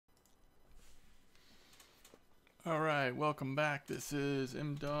Alright, welcome back. This is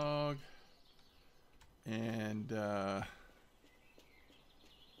M-Dog. And, I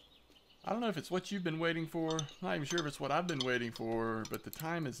don't know if it's what you've been waiting for. I'm not even sure if it's what I've been waiting for, but the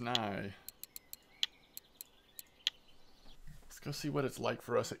time is nigh. Let's go see what it's like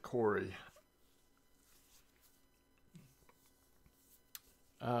for us at Kuori.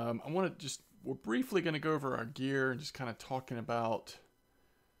 We're briefly going to go over our gear and just kind of talking about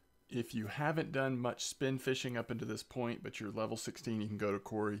if you haven't done much spin fishing up into this point, but you're level 16, you can go to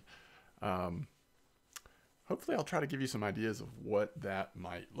Kuori. Hopefully I'll try to give you some ideas of what that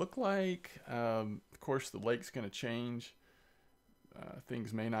might look like. Of course, the lake's going to change.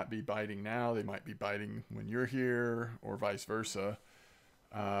 Things may not be biting now. They might be biting when you're here or vice versa.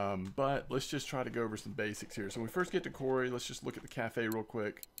 But let's just try to go over some basics here. So when we first get to Kuori, let's just look at the cafe real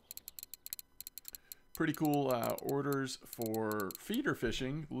quick. Pretty cool orders for feeder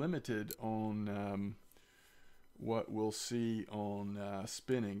fishing, limited on what we'll see on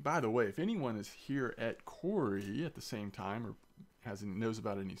spinning. By the way, if anyone is here at Kuori at the same time or knows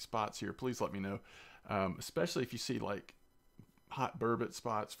about any spots here, please let me know. Especially if you see like hot burbot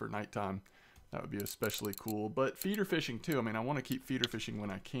spots for nighttime, that would be especially cool. But feeder fishing too. I mean, I want to keep feeder fishing when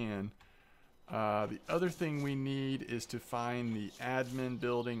I can. The other thing we need is to find the admin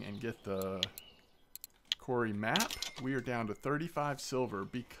building and get the Kuori map. We are down to 35 silver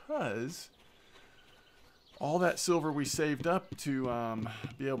because all that silver we saved up to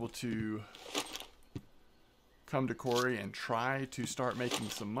be able to come to Kuori and try to start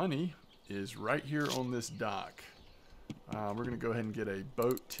making some money is right here on this dock. We're going to go ahead and get a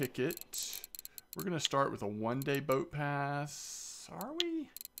boat ticket. We're going to start with a one-day boat pass. Are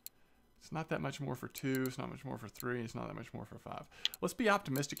we? It's not that much more for 2. It's not much more for 3. It's not that much more for 5. Let's be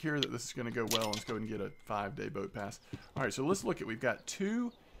optimistic here that this is going to go well. Let's go ahead and get a 5-day boat pass. All right, so let's look at, we've got 2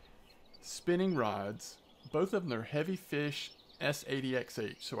 spinning rods. Both of them are heavy fish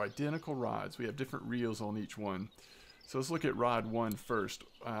S80XH, so identical rods. We have different reels on each one. So let's look at rod 1 first.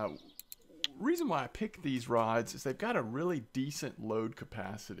 Reason why I picked these rods is they've got a really decent load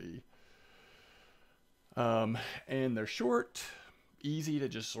capacity. And they're short, easy to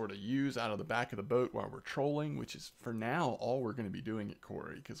just sort of use out of the back of the boat while we're trolling, which is for now all we're going to be doing at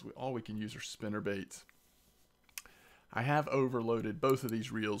Kuori because all we can use are spinner baits. I have overloaded both of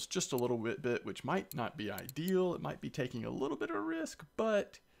these reels just a little bit, which might not be ideal. It might be taking a little bit of risk,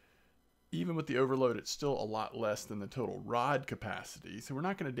 but even with the overload, it's still a lot less than the total rod capacity. So we're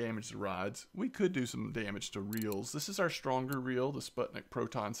not going to damage the rods. We could do some damage to reels. This is our stronger reel, the Sputnik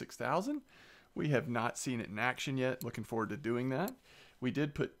Proton 6000. We have not seen it in action yet. Looking forward to doing that. We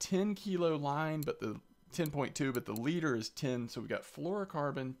did put 10 kilo line, but the 10.2, but the leader is 10. So we got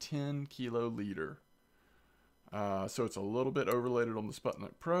fluorocarbon 10 kilo leader. So it's a little bit overloaded on the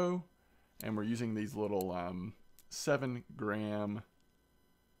Sputnik Pro, and we're using these little 7-gram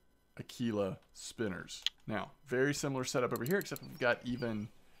Aquila spinners. Now, very similar setup over here, except we've got even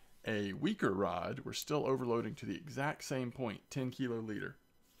a weaker rod. We're still overloading to the exact same point, 10 kilo leader.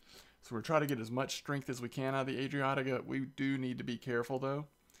 So we're trying to get as much strength as we can out of the Adriatica. We do need to be careful though.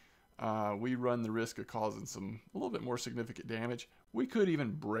 We run the risk of causing a little bit more significant damage. We could even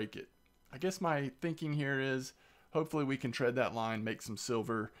break it. I guess my thinking here is hopefully we can tread that line, make some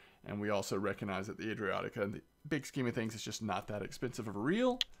silver, and we also recognize that the Adriatica, in the big scheme of things, is just not that expensive of a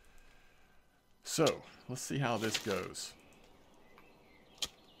reel. So let's see how this goes.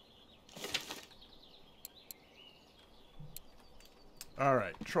 All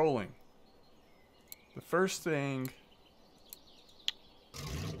right, trolling. The first thing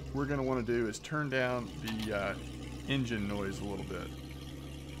we're going to want to do is turn down the engine noise a little bit.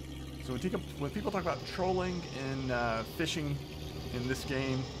 So when people talk about trolling and fishing in this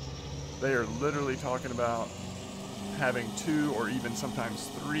game, they are literally talking about having 2 or even sometimes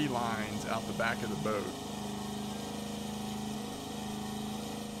 3 lines out the back of the boat,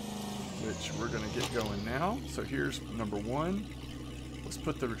 which we're going to get going now. So here's number 1. Let's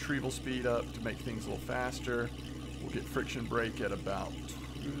put the retrieval speed up to make things a little faster. We'll get friction brake at about,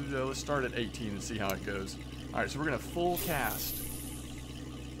 let's start at 18 and see how it goes. All right, so we're going to full cast.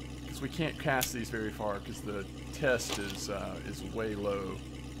 We can't cast these very far because the test is way low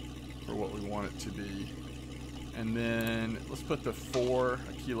for what we want it to be. And then let's put the 4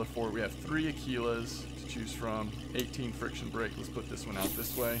 Aquila 4. We have 3 Aquilas to choose from. 18 friction brake. Let's put this one out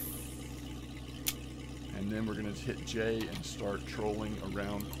this way. And then we're going to hit J and start trolling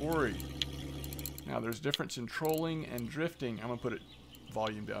around Kuori. Now there's a difference in trolling and drifting. I'm going to put it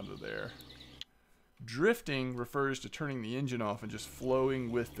volume down to there. Drifting refers to turning the engine off and just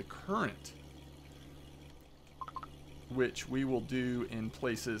flowing with the current. which we will do in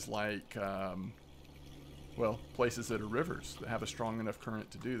places like well, places that are rivers that have a strong enough current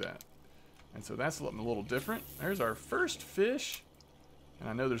to do that. And so that's something a little different. There's our first fish. And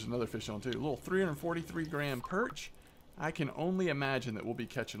I know there's another fish on too. A little 343 gram perch. I can only imagine that we'll be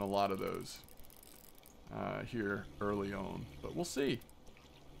catching a lot of those here early on. But we'll see.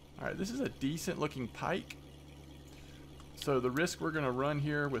 Alright, this is a decent looking pike. So the risk we're going to run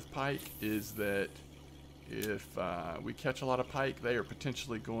here with pike is that if we catch a lot of pike, they are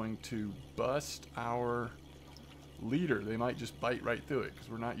potentially going to bust our leader. They might just bite right through it because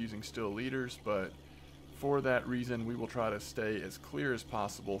we're not using steel leaders, but for that reason we will try to stay as clear as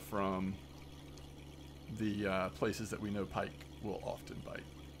possible from the places that we know pike will often bite.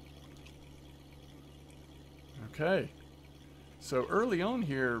 Okay, so early on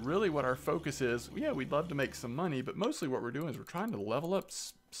here, really what our focus is, yeah, we'd love to make some money, but mostly what we're doing is we're trying to level up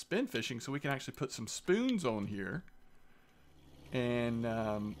spin fishing so we can actually put some spoons on here,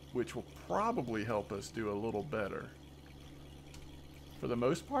 and which will probably help us do a little better. For the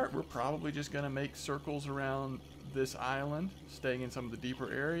most part, we're probably just going to make circles around this island, staying in some of the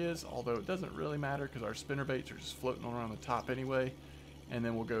deeper areas, although it doesn't really matter because our spinnerbaits are just floating around the top anyway. And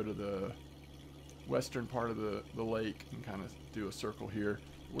then we'll go to the western part of the lake and kind of do a circle here.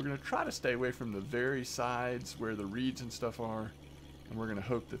 We're going to try to stay away from the very sides where the reeds and stuff are, and we're going to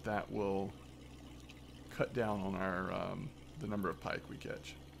hope that that will cut down on our the number of pike we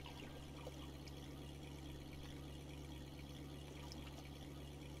catch.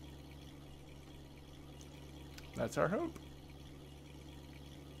 That's our hope.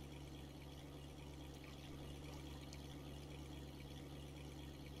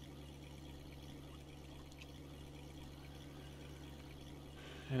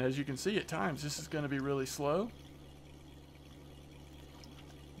 And as you can see, at times this is going to be really slow,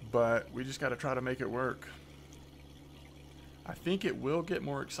 but we just got to try to make it work. I think it will get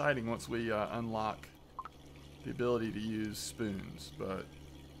more exciting once we unlock the ability to use spoons, but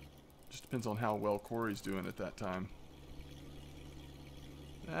just depends on how well Kuori's doing at that time.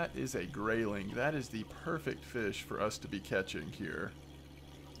 That is a grayling. That is the perfect fish for us to be catching here.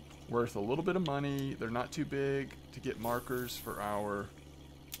 Worth a little bit of money. They're not too big to get markers for our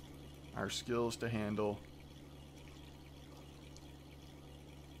skills to handle.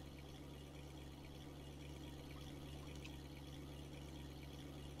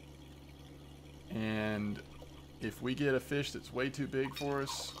 And if we get a fish that's way too big for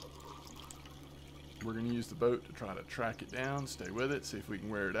us, we're going to use the boat to try to track it down, stay with it, see if we can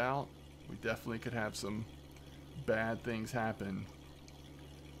wear it out. We definitely could have some bad things happen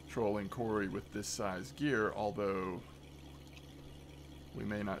trolling Kuori with this size gear, although we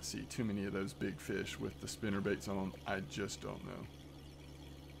may not see too many of those big fish with the spinnerbaits on. I just don't know.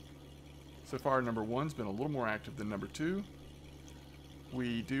 So far, number one's been a little more active than number two.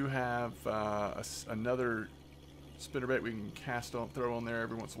 We do have another spinnerbait we can cast on, throw on there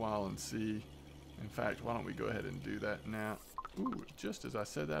every once in a while and see. In fact, why don't we go ahead and do that now? Ooh, just as I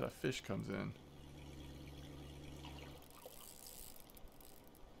said that, a fish comes in.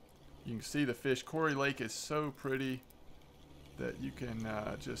 You can see the fish. Kuori Lake is so pretty that you can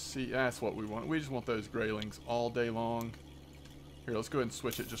just see. That's what we want. We just want those graylings all day long. Here, let's go ahead and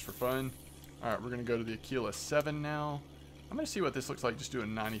switch it just for fun. Alright, we're going to go to the Aquila 7 now. I'm going to see what this looks like just doing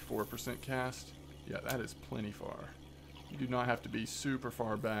 94% cast. Yeah, that is plenty far. You do not have to be super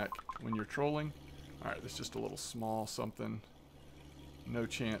far back when you're trolling. Alright, that's just a little small something. No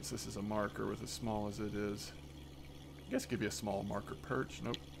chance this is a marker with as small as it is. I guess it could be a small marker perch.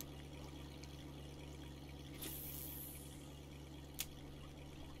 Nope.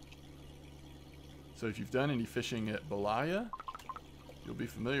 So if you've done any fishing at Balaya, you'll be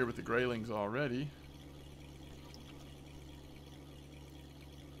familiar with the graylings already.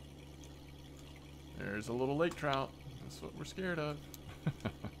 There's a little lake trout. That's what we're scared of.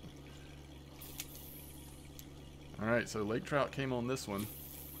 Alright, so lake trout came on this one.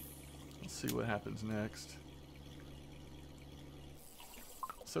 Let's see what happens next.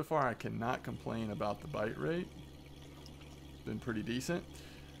 So far I cannot complain about the bite rate. It's been pretty decent.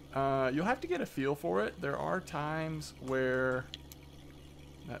 You'll have to get a feel for it. There are times where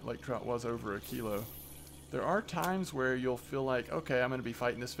that lake trout was over a kilo. There are times where you'll feel like, okay, I'm going to be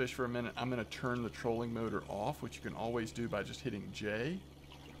fighting this fish for a minute. I'm going to turn the trolling motor off, which you can always do by just hitting J.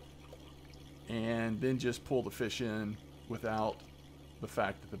 And then just pull the fish in without the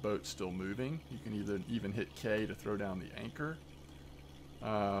fact that the boat's still moving. You can either even hit K to throw down the anchor.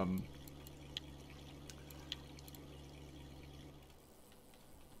 Oh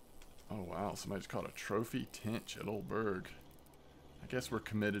wow, somebody just caught a trophy tench at Old Berg. I guess we're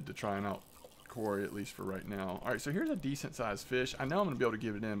committed to trying out Kuori, at least for right now. Alright, so here's a decent sized fish. I know I'm going to be able to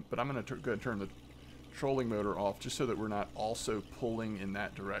give it in, but I'm going to go ahead and turn the trolling motor off just so that we're not also pulling in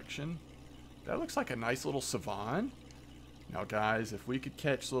that direction. That looks like a nice little savan. Now guys, if we could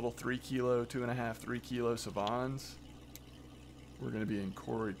catch little 3 kilo, 2.5, 3 kilo savans, we're going to be in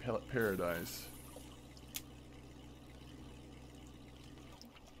Kuori paradise.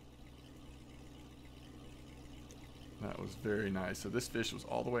 That was very nice. So this fish was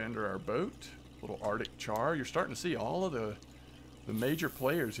all the way under our boat. Little Arctic char. You're starting to see all of the major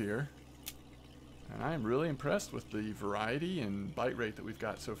players here. And I am really impressed with the variety and bite rate that we've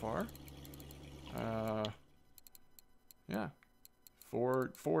got so far. Yeah.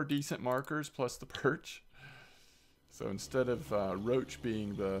 Four decent markers plus the perch. So instead of roach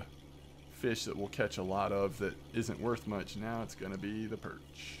being the fish that we'll catch a lot of that isn't worth much, now it's going to be the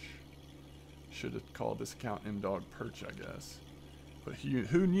perch. Should have called this account M-Dog Perch, I guess. But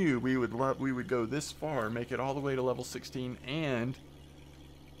who knew we would go this far, make it all the way to level 16, and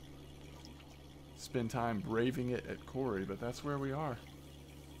spend time braving it at Kuori, but that's where we are.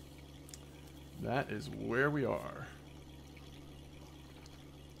 That is where we are.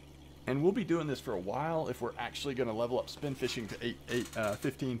 And we'll be doing this for a while if we're actually going to level up spin fishing to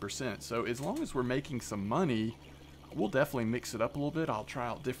 15%. So as long as we're making some money, we'll definitely mix it up a little bit. I'll try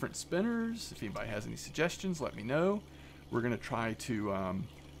out different spinners. If anybody has any suggestions, let me know. We're going to try to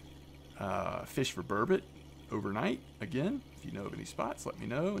fish for burbot overnight again. If you know of any spots, let me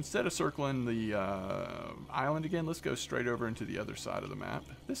know. Instead of circling the island again, let's go straight over into the other side of the map.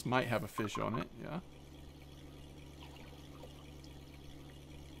 This might have a fish on it, yeah.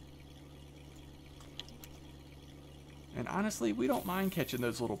 And honestly, we don't mind catching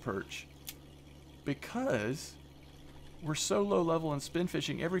those little perch because we're so low level in spin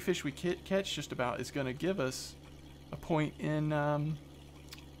fishing. Every fish we catch just about is going to give us a point in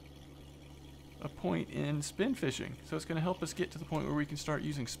spin fishing. So it's going to help us get to the point where we can start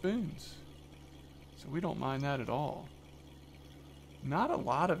using spoons. So we don't mind that at all. Not a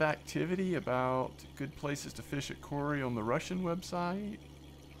lot of activity about good places to fish at Kuori on the Russian website.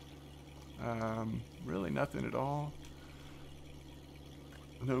 Really nothing at all.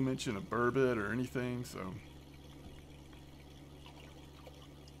 No mention of burbot or anything, so.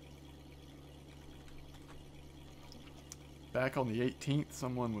 Back on the 18th,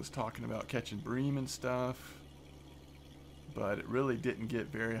 someone was talking about catching bream and stuff, but it really didn't get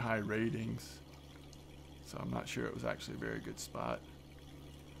very high ratings, so I'm not sure it was actually a very good spot.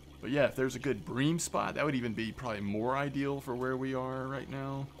 But yeah, if there's a good bream spot, that would even be probably more ideal for where we are right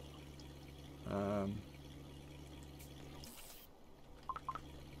now.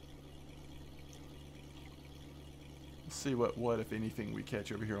 Let's see what if anything we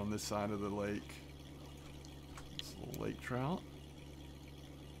catch over here on this side of the lake. This little lake trout.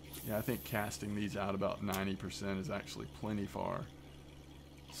 Yeah, I think casting these out about 90% is actually plenty far.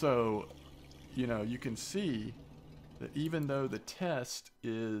 So, you know, you can see that even though the test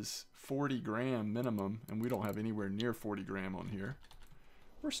is 40 gram minimum, and we don't have anywhere near 40 gram on here,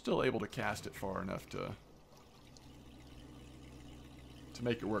 we're still able to cast it far enough to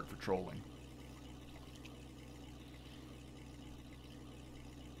make it work for trolling.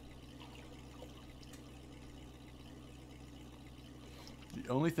 The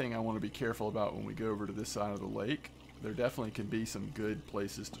only thing I want to be careful about when we go over to this side of the lake, there definitely can be some good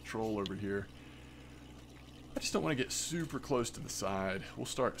places to troll over here. I just don't want to get super close to the side. We'll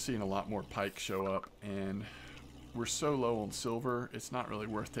start seeing a lot more pike show up, and we're so low on silver, it's not really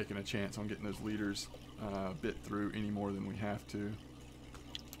worth taking a chance on getting those leaders bit through any more than we have to.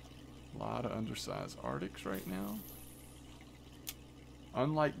 A lot of undersized Arctics right now.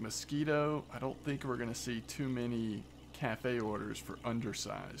 Unlike mosquito, I don't think we're going to see too many cafe orders for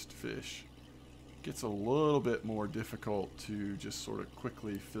undersized fish. It gets a little bit more difficult to just sort of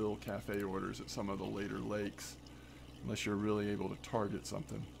quickly fill cafe orders at some of the later lakes, unless you're really able to target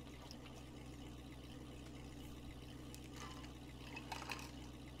something.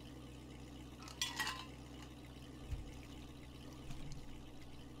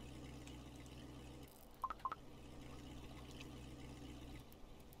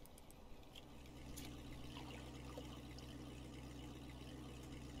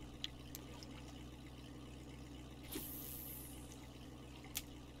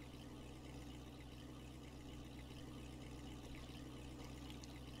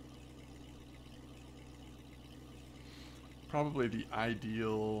 Probably the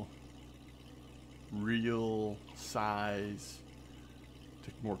ideal real size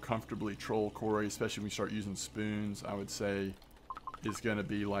to more comfortably troll Kuori, especially when we start using spoons, I would say is going to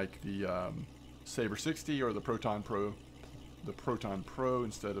be like the Saber 60 or the Proton Pro. The Proton Pro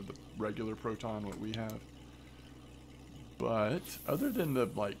instead of the regular Proton, what we have. But other than the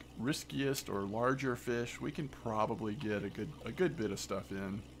like riskiest or larger fish, we can probably get a good bit of stuff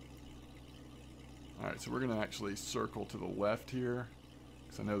in. All right, so we're gonna actually circle to the left here,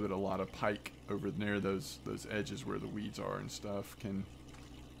 because I know that a lot of pike over near those edges where the weeds are and stuff can,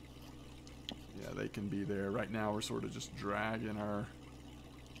 yeah, they can be there. Right now we're sort of just dragging our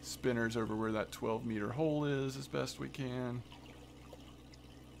spinners over where that 12-meter hole is as best we can.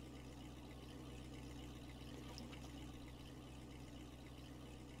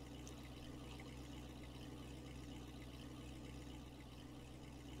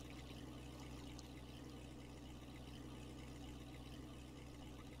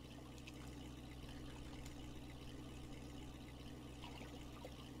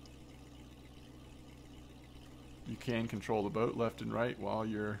 You can control the boat left and right while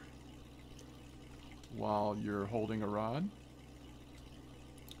you're holding a rod.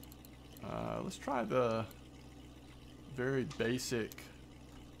 Let's try the very basic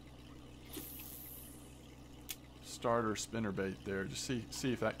starter spinner bait there. Just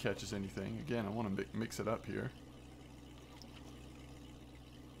see if that catches anything. Again, I want to mix it up here.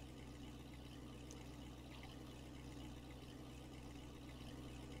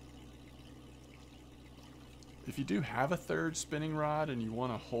 If you do have a third spinning rod and you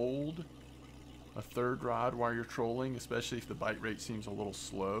want to hold a third rod while you're trolling, especially if the bite rate seems a little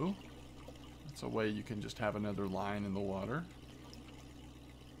slow, it's a way you can just have another line in the water.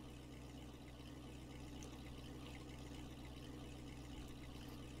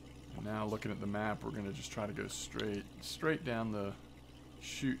 And now looking at the map, we're going to just try to go straight down the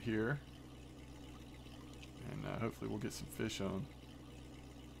chute here, and hopefully we'll get some fish on.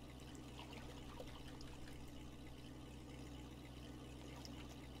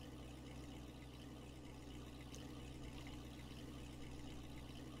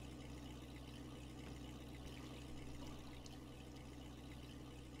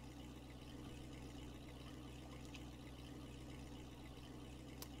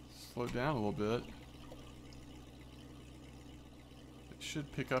 Slow down a little bit. It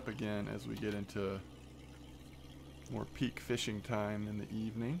should pick up again as we get into more peak fishing time in the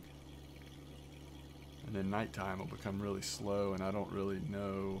evening. And then nighttime will become really slow, and I don't really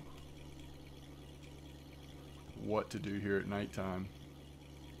know what to do here at nighttime.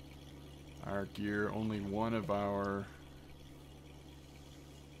 Our gear, only one of our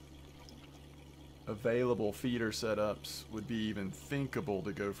available feeder setups would be even thinkable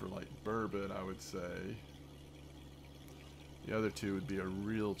to go for like burbot, I would say. The other two would be a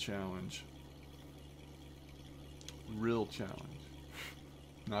real challenge. Real challenge.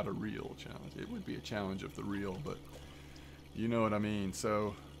 Not a real challenge. It would be a challenge of the real, but you know what I mean.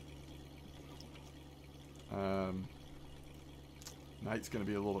 So night's gonna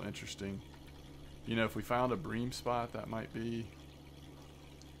be a little interesting. You know, if we found a bream spot, that might be.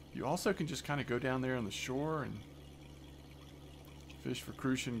 You also can just kind of go down there on the shore and fish for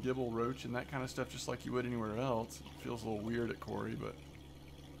crucian, gibble, roach, and that kind of stuff just like you would anywhere else. It feels a little weird at Kuori, but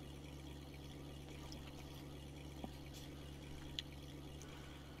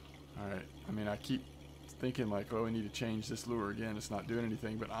alright, I mean, I keep thinking like, oh, we need to change this lure again. It's not doing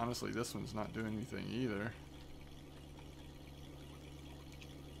anything, but honestly, this one's not doing anything either.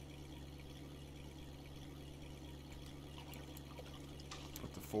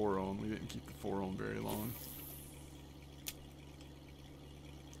 Put the 4 on. We didn't keep the 4 on very long.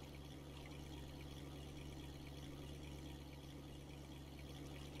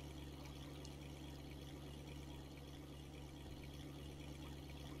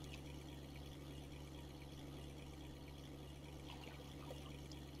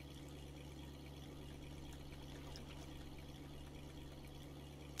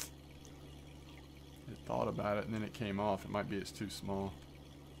 Thought about it and then it came off. It might be it's too small.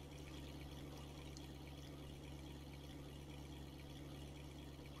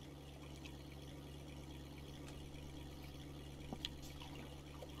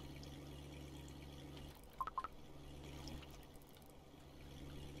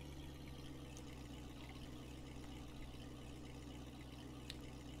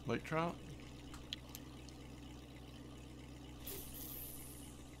 Lake trout?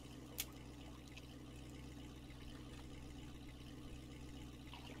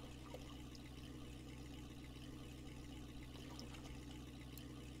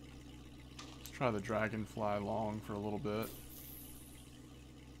 Try the dragonfly long for a little bit.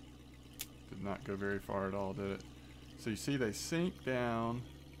 Did not go very far at all, did it? So you see they sink down,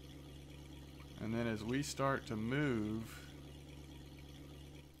 and then as we start to move,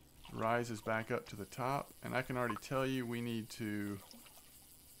 it rises back up to the top, and I can already tell you we need to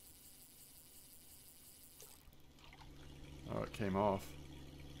Oh, it came off.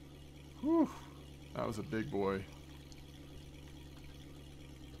 Whew. That was a big boy.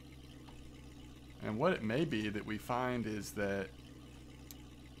 And what it may be that we find is that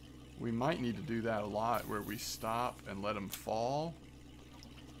we might need to do that a lot, where we stop and let them fall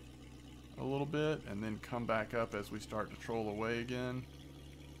a little bit and then come back up as we start to troll away again.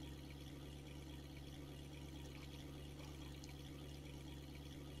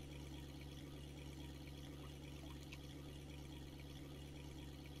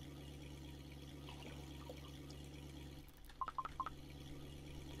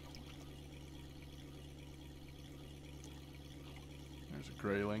 There's a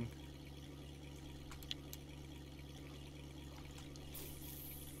grayling.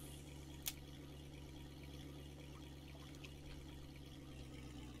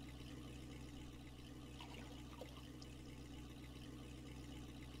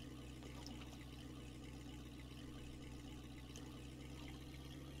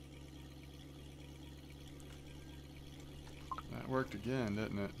 That worked again,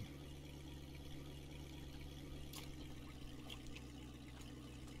 didn't it?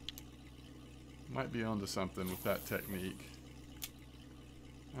 Might be onto something with that technique.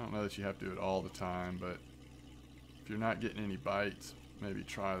 I don't know that you have to do it all the time, but if you're not getting any bites, maybe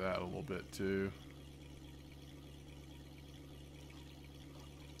try that a little bit too.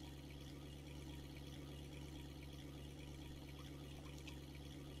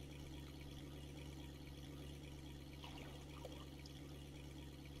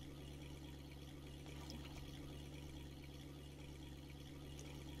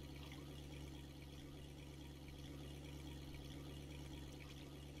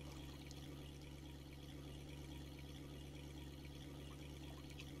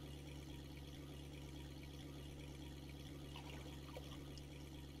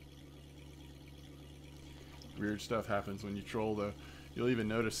 Weird stuff happens when you troll though. You'll even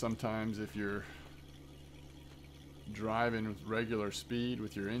notice sometimes if you're driving with regular speed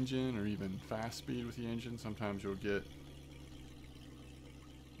with your engine, or even fast speed with the engine, sometimes you'll get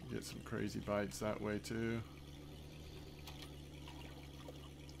some crazy bites that way too.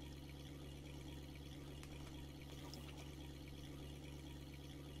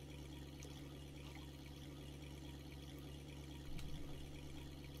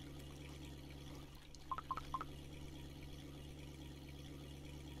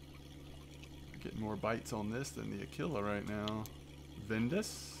 Getting more bites on this than the Aquila right now.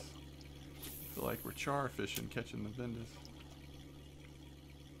 Vindus? I feel like we're char fishing, catching the Vindus.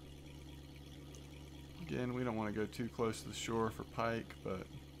 Again, we don't want to go too close to the shore for pike, but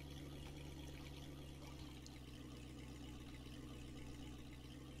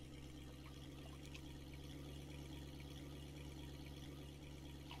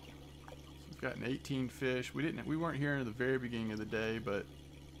so we've got an 18 fish. We weren't here in the very beginning of the day, but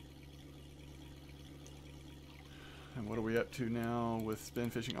and what are we up to now with spin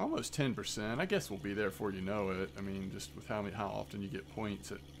fishing? Almost 10%. I guess we'll be there before you know it. I mean, just with how often you get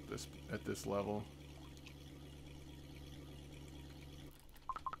points at this level.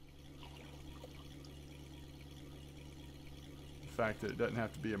 The fact that it doesn't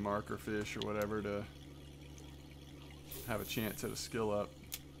have to be a marker fish or whatever to have a chance at a skill up.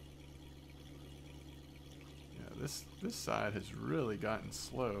 Yeah, this side has really gotten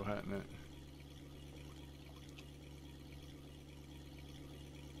slow, hasn't it?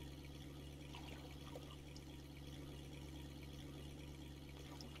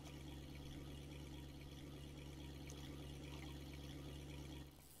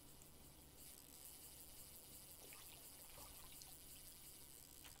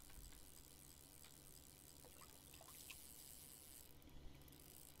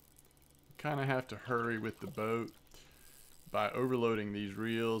 Kind of have to hurry with the boat by overloading these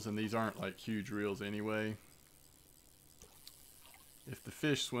reels, and these aren't like huge reels anyway. If the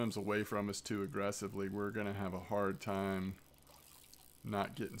fish swims away from us too aggressively, we're gonna have a hard time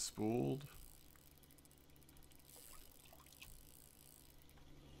not getting spooled.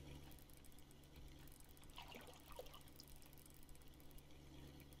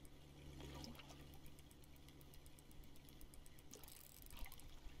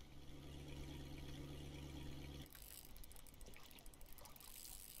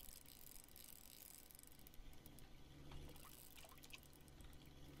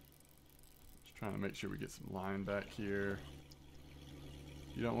 Trying to make sure we get some line back here.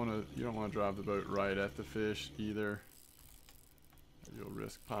 You don't want to drive the boat right at the fish either. You'll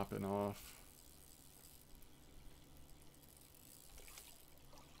risk popping off.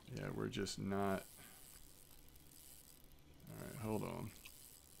 Yeah, we're just not. All right, hold on.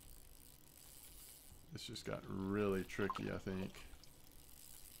 This just got really tricky, I think.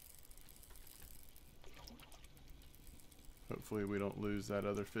 Hopefully we don't lose that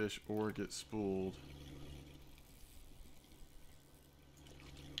other fish or get spooled.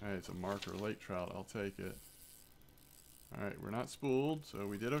 Alright, it's a marker lake trout. I'll take it. Alright, we're not spooled, so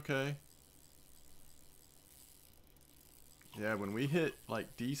we did okay. Yeah, when we hit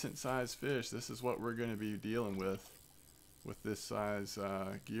like decent sized fish, this is what we're going to be dealing with this size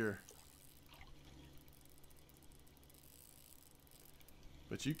gear.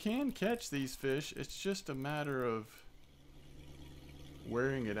 But you can catch these fish. It's just a matter of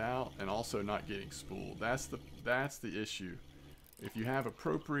wearing it out and also not getting spooled. That's the issue. If you have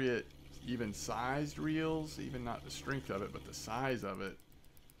appropriate, even sized reels, even not the strength of it, but the size of it,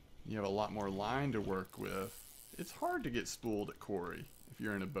 you have a lot more line to work with. It's hard to get spooled at Kuori if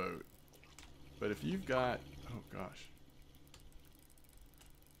you're in a boat. But if you've got, oh gosh,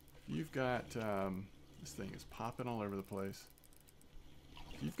 if you've got, this thing is popping all over the place.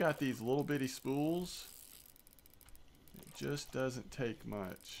 If you've got these little bitty spools, it just doesn't take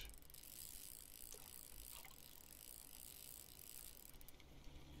much.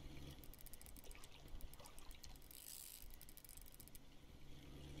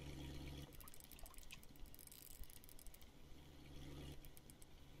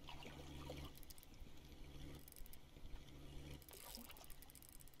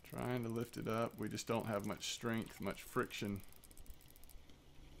 Trying to lift it up. We just don't have much strength, much friction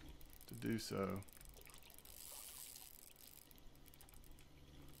to do so.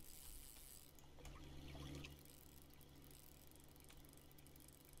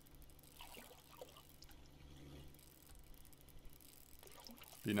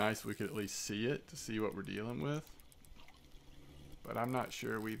 Be nice if we could at least see it to see what we're dealing with. But I'm not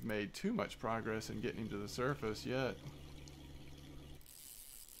sure we've made too much progress in getting to the surface yet.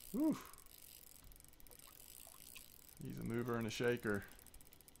 Whew. He's a mover and a shaker.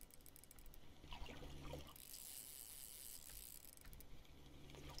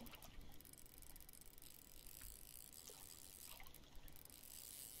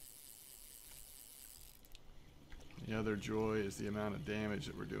 The other joy is the amount of damage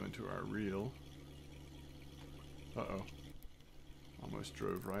that we're doing to our reel. Uh-oh. Almost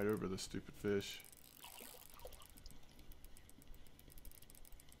drove right over the stupid fish.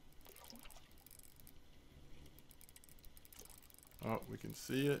 Oh, we can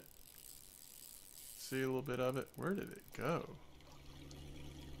see it. See a little bit of it. Where did it go?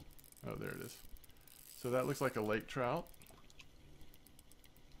 Oh, there it is. So that looks like a lake trout.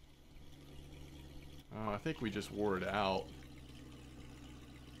 Oh, I think we just wore it out.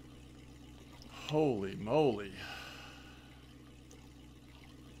 Holy moly.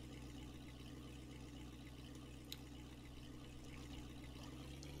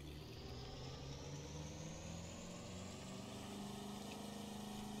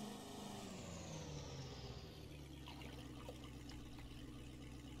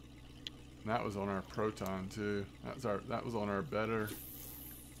 That was on our proton too. That was on our better.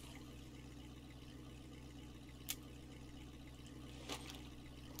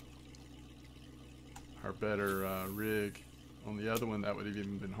 Our better rig. On the other one, that would have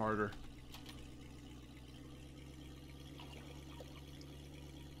even been harder.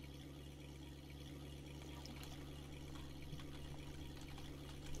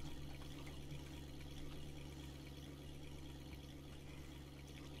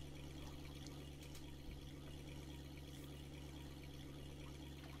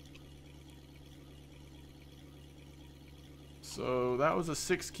 So that was a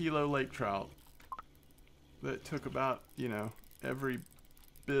 6-kilo lake trout. That took about, you know, every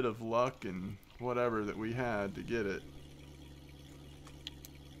bit of luck and whatever that we had to get it.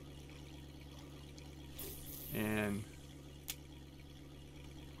 And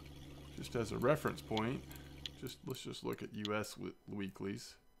just as a reference point, let's just look at US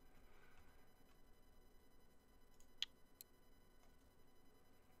weeklies.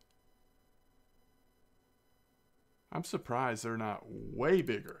 I'm surprised they're not way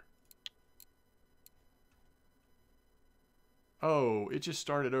bigger. Oh, it just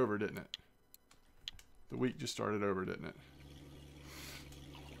started over, didn't it? The week just started over, didn't it?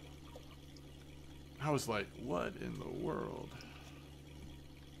 I was like, what in the world?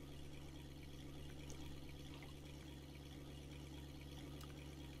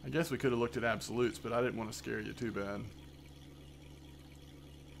 I guess we could have looked at absolutes, but I didn't want to scare you too bad.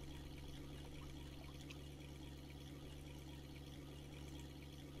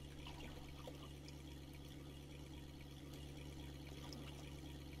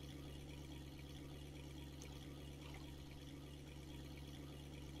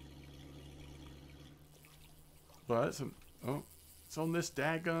 But some, oh, it's on this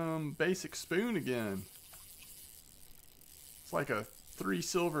daggum basic spoon again. It's like a 3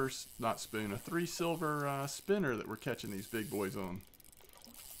 silver, not spoon, a 3 silver spinner that we're catching these big boys on.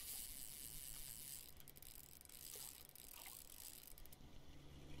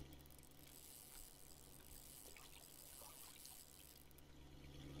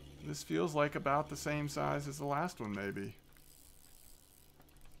 This feels like about the same size as the last one, maybe.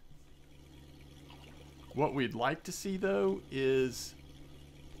 What we'd like to see, though, is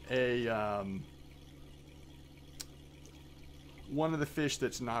a one of the fish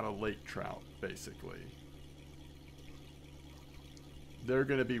that's not a lake trout, basically. They're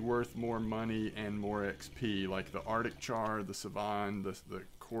going to be worth more money and more XP, like the Arctic char, the Savan, the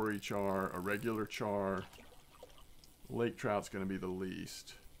Kuori char, a regular char. Lake trout's going to be the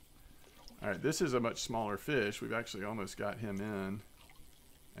least. Alright, this is a much smaller fish. We've actually almost got him in.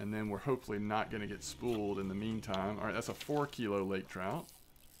 And then we're hopefully not going to get spooled in the meantime. Alright, that's a 4 kilo lake trout.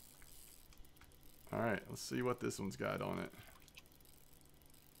 Alright, let's see what this one's got on it.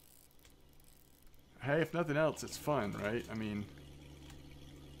 Hey, if nothing else, it's fun, right? I mean,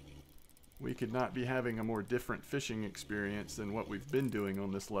 we could not be having a more different fishing experience than what we've been doing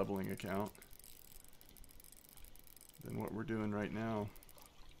on this leveling account than what we're doing right now.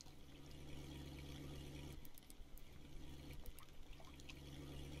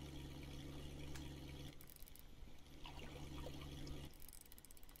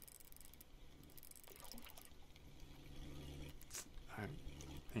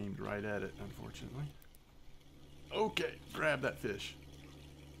 Aimed right at it, unfortunately. Okay, grab that fish.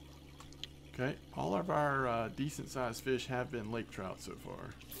 Okay, all of our decent sized fish have been lake trout so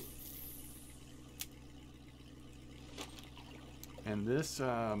far. And this,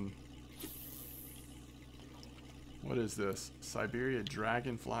 what is this? Siberia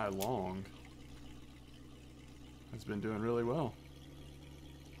dragonfly long has been doing really well.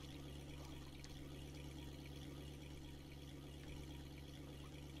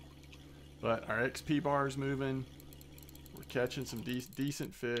 But our XP bar is moving. We're catching some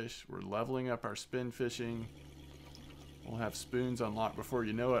decent fish. We're leveling up our spin fishing. We'll have spoons unlocked before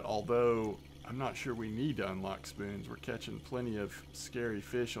you know it, although I'm not sure we need to unlock spoons. We're catching plenty of scary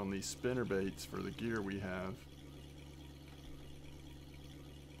fish on these spinner baits for the gear we have.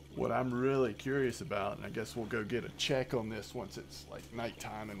 What I'm really curious about, and I guess we'll go get a check on this once it's like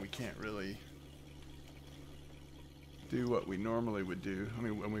nighttime and we can't really do what we normally would do. I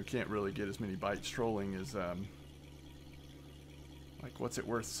mean, when we can't really get as many bites trolling as, like, what's it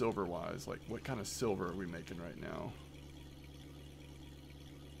worth silver-wise? Like, what kind of silver are we making right now?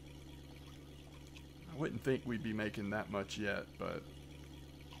 I wouldn't think we'd be making that much yet, but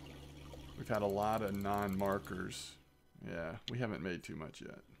we've had a lot of non-markers. Yeah, we haven't made too much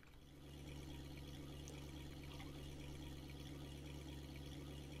yet.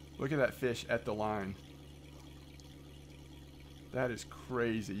 Look at that fish at the line. That is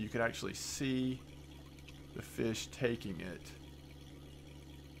crazy. You could actually see the fish taking it.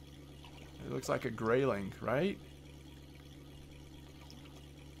 It looks like a grayling, right?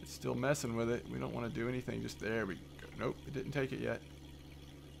 It's still messing with it. We don't want to do anything. Just there we go. Nope, it didn't take it yet.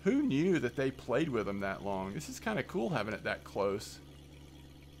 Who knew that they played with them that long? This is kind of cool having it that close.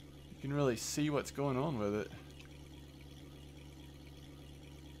 You can really see what's going on with it.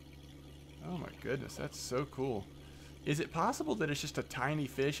 Oh my goodness, that's so cool. Is it possible that it's just a tiny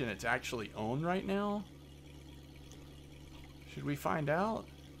fish and it's actually on right now? Should we find out?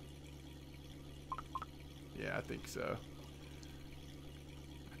 Yeah, I think so.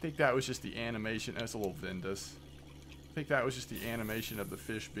 I think that was just the animation. That's a little Vendus. I think that was just the animation of the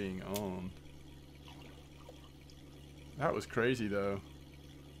fish being on. That was crazy though.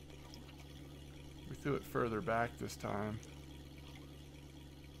 We threw it further back this time.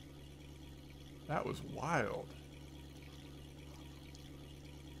 That was wild.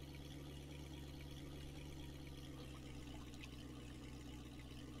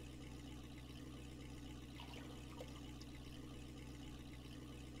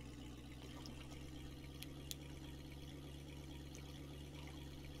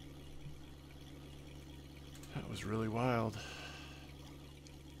 That was really wild.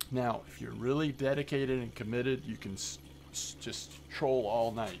 Now, if you're really dedicated and committed, you can just troll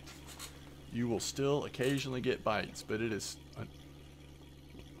all night. You will still occasionally get bites, but it is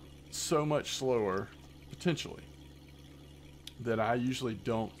so much slower, potentially, that I usually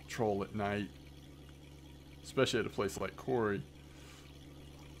don't troll at night, especially at a place like Kuori.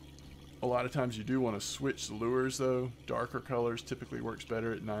 A lot of times you do want to switch the lures though. Darker colors typically works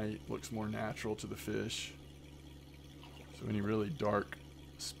better at night, looks more natural to the fish. So any really dark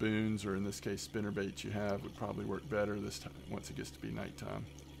spoons, or in this case spinner baits you have, would probably work better this time once it gets to be nighttime.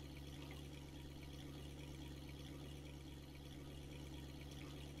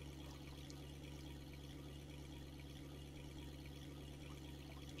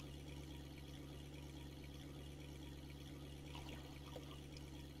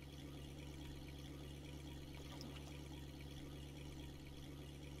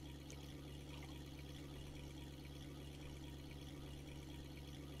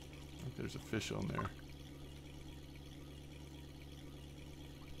 There's a fish on there.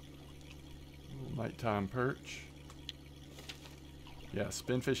 Little nighttime perch. Yeah,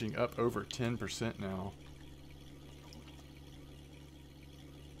 spin fishing up over 10% now.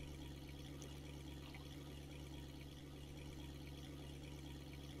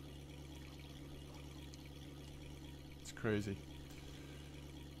 It's crazy.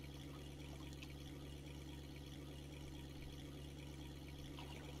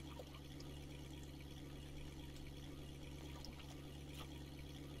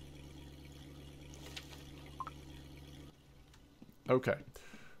 Okay,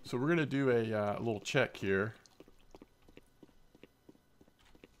 so we're going to do a little check here.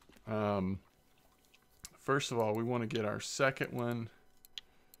 First of all, we want to get our second one,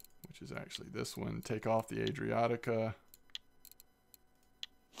 which is actually this one. Take off the Adriatica.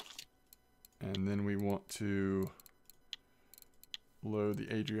 And then we want to load the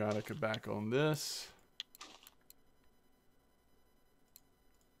Adriatica back on this.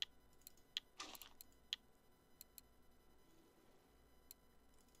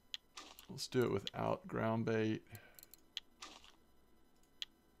 Let's do it without ground bait.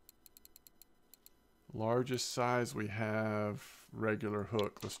 Largest size we have, regular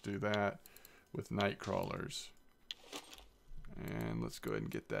hook. Let's do that with night crawlers. And let's go ahead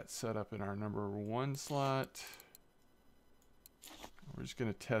and get that set up in our number 1 slot. We're just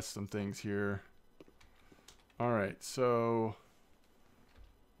going to test some things here. All right, so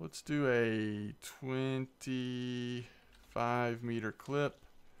let's do a 25-meter clip.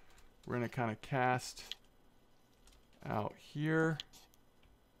 We're going to kind of cast out here.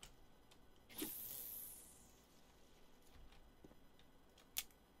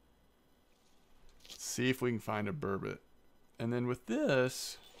 See if we can find a burbot. And then with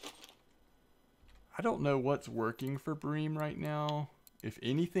this, I don't know what's working for bream right now, if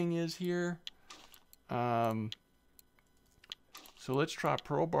anything is here. So let's try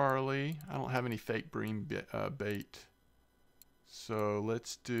pearl barley. I don't have any fake bream bait. So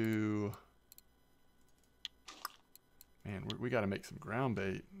let's do, man, we got to make some ground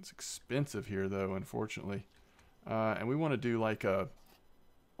bait. It's expensive here though, unfortunately. And we want to do like a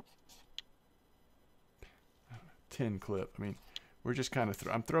 10 clip. I mean, we're just kind of,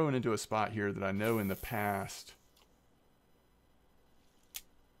 I'm throwing into a spot here that I know in the past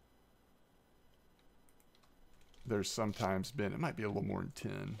there's sometimes been, it might be a little more than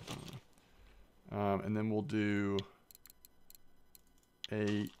 10. And then we'll do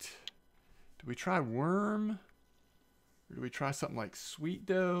 8. Do we try worm? Or do we try something like sweet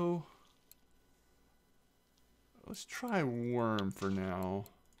dough? Let's try worm for now.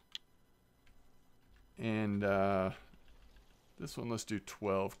 And this one, let's do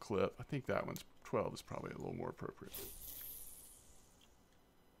 12 clip. I think that one's 12 is probably a little more appropriate.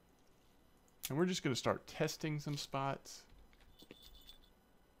 And we're just going to start testing some spots.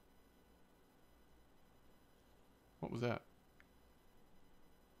 What was that?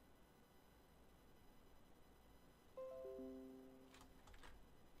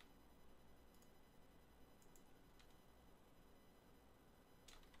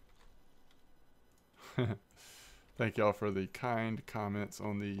 Thank y'all for the kind comments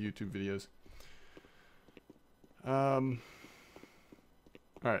on the YouTube videos. All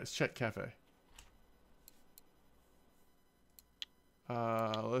right, let's check cafe.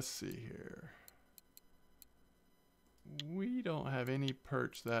 Let's see here. We don't have any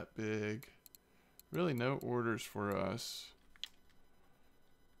perch that big. Really no orders for us.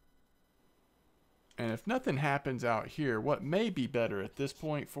 And if nothing happens out here, what may be better at this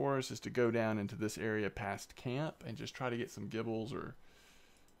point for us is to go down into this area past camp and just try to get some gibbles or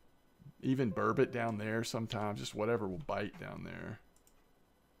even burbot down there sometimes. Just whatever will bite down there.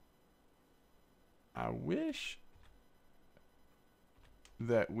 I wish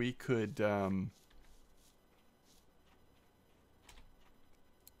that we could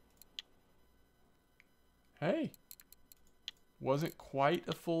hey, wasn't quite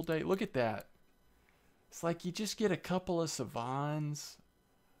a full day. Look at that. It's like you just get a couple of savans,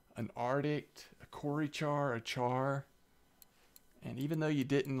 an arctic, a Kuori char, a char, and even though you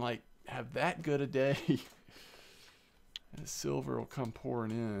didn't like have that good a day, And the silver will come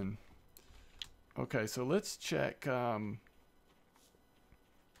pouring in. Okay, so let's check. The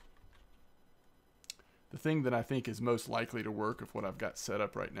thing that I think is most likely to work of what I've got set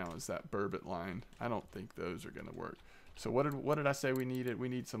up right now is that burbot line. I don't think those are going to work. So what did I say we needed? We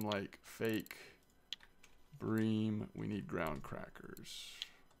need some like fake bream. We need ground crackers.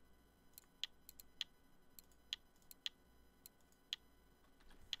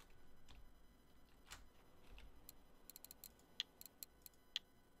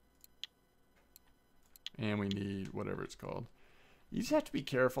 And we need whatever it's called. You just have to be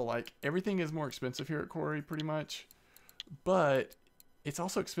careful. Like, everything is more expensive here at Kuori, pretty much. But it's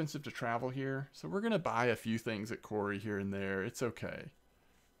also expensive to travel here. So we're going to buy a few things at Kuori here and there. It's okay.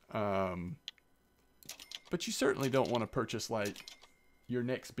 But you certainly don't want to purchase, like, your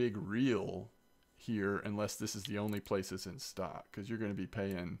next big reel here unless this is the only place it's in stock. Because you're going to be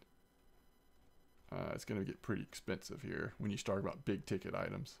paying... it's going to get pretty expensive here when you start about big ticket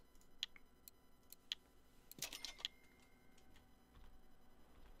items.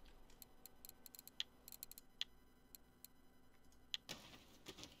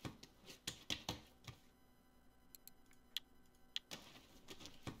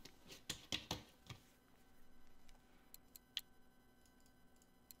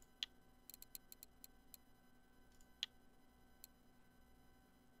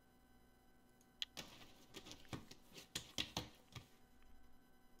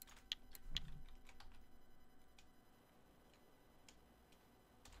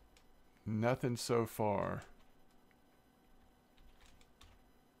 Nothing so far.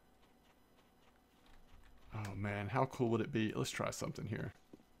 Oh man, how cool would it be? Let's try something here.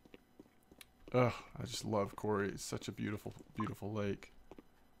 Ugh, I just love Kuori. It's such a beautiful, beautiful lake.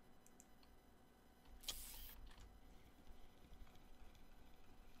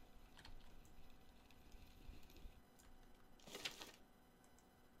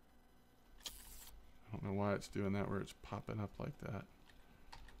 I don't know why it's doing that where it's popping up like that.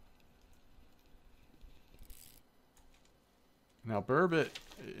 Now burbot,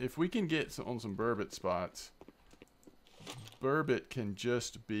 if we can get on some burbot spots, burbot can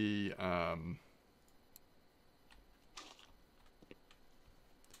just be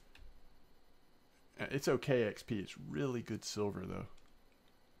it's okay XP. It's really good silver though.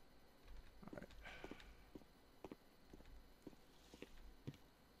 All right.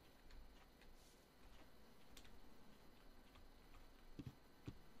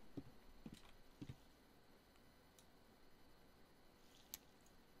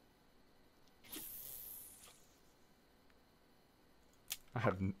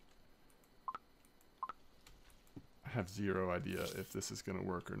 I have zero idea if this is going to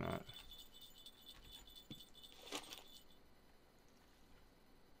work or not.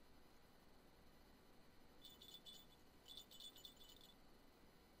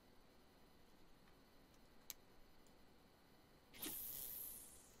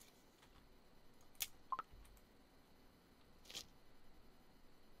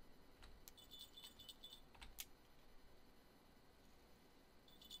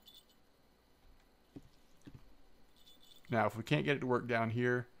 Now, if we can't get it to work down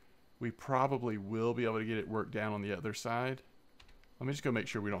here, we probably will be able to get it worked down on the other side. Let me just go make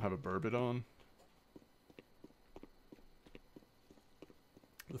sure we don't have a burbot on.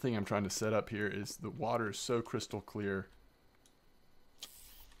 The thing I'm trying to set up here is the water is so crystal clear.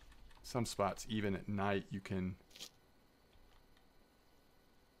 Some spots, even at night, you can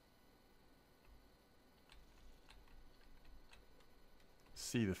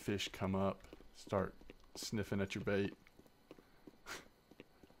see the fish come up, start sniffing at your bait.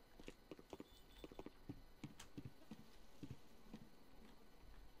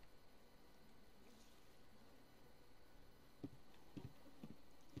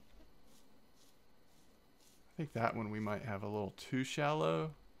 I think that one we might have a little too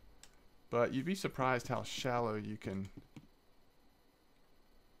shallow, but you'd be surprised how shallow you can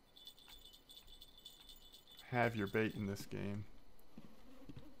have your bait in this game.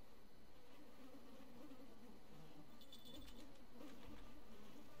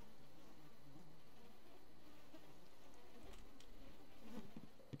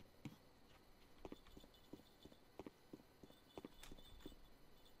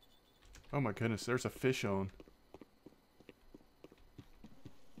 Oh my goodness, there's a fish on.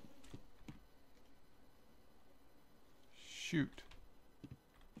 Shoot.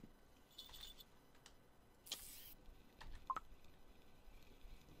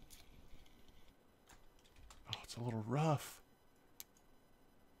 Oh, it's a little rough.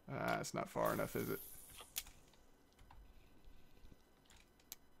 It's not far enough, is it?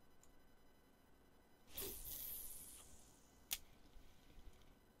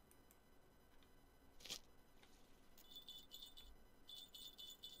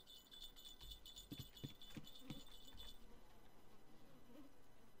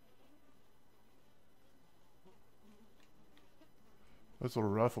 Those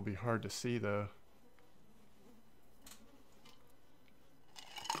little rough will be hard to see though.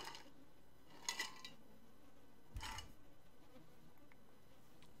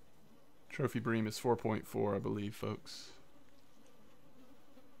 Trophy bream is 4.4, I believe, folks.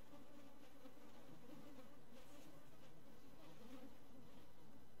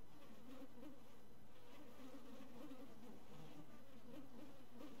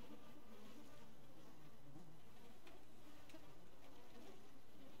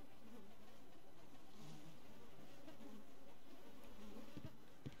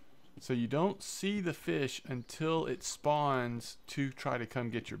 So you don't see the fish until it spawns to try to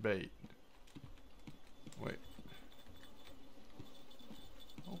come get your bait. Wait.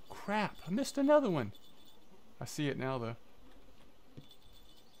 Oh crap, I missed another one. I see it now though.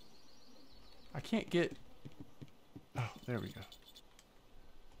 I can't get... Oh, there we go.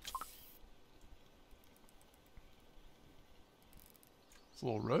 It's a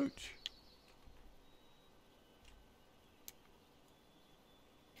little roach.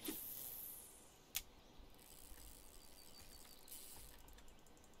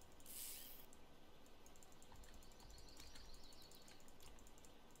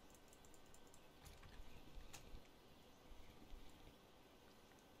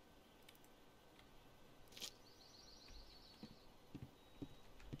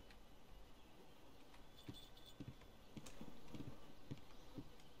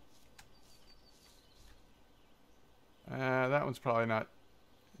 That one's probably not.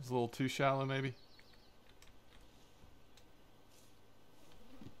 It's a little too shallow, maybe.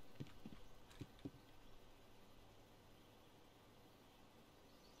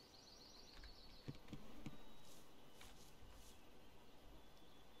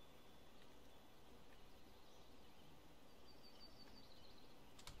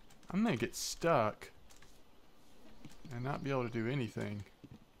 I'm gonna get stuck and not be able to do anything.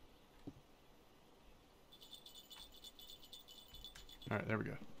 Alright, there we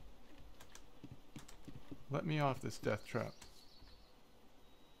go. Let me off this death trap.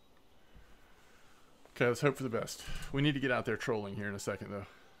 Okay, let's hope for the best. We need to get out there trolling here in a second, though.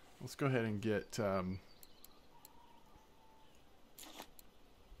 Let's go ahead and get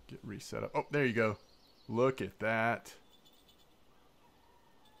reset up. Oh, there you go. Look at that.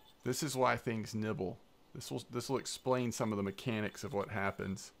 This is why things nibble. This will explain some of the mechanics of what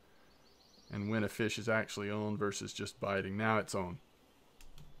happens and when a fish is actually on versus just biting. Now it's on.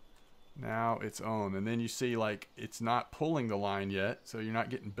 Now it's on. And then you see, like, it's not pulling the line yet, so you're not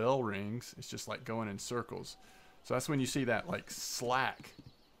getting bell rings. It's just like going in circles. So that's when you see that, like, slack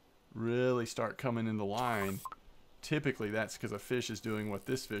really start coming in the line. Typically that's because a fish is doing what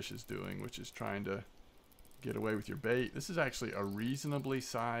this fish is doing, which is trying to get away with your bait. This is actually a reasonably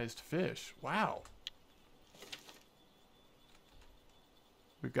sized fish. Wow.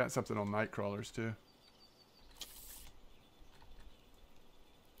 We've got something on night crawlers too.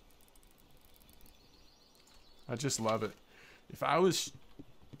 I just love it. If I was,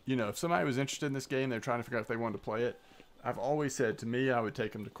 you know, if somebody was interested in this game, they're trying to figure out if they wanted to play it, I've always said, to me, I would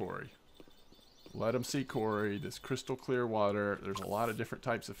take them to Kuori. Let them see Kuori, this crystal clear water. There's a lot of different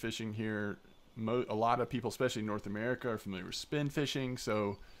types of fishing here. A lot of people, especially in North America, are familiar with spin fishing,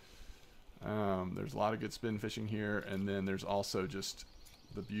 so there's a lot of good spin fishing here. And then there's also just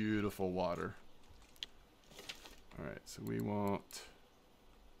the beautiful water. Alright, so we want...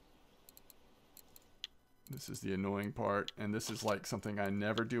 This is the annoying part, and this is like something I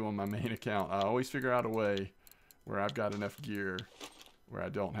never do on my main account. I always figure out a way where I've got enough gear where I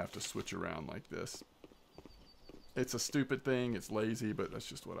don't have to switch around like this. It's a stupid thing, it's lazy, but that's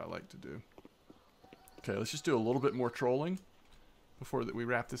just what I like to do. Okay, let's just do a little bit more trolling before that we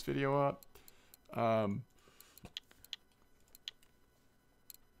wrap this video up. I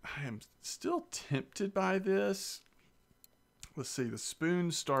am still tempted by this. Let's see, the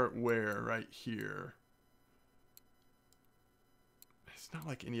spoons start where? Right here. It's not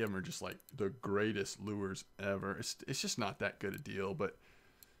like any of them are just like the greatest lures ever. It's just not that good a deal, but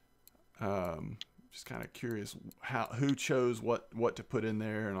just kind of curious who chose what to put in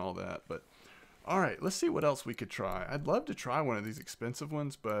there and all that. But all right, let's see what else we could try. I'd love to try one of these expensive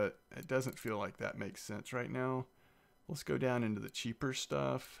ones, but it doesn't feel like that makes sense right now. Let's go down into the cheaper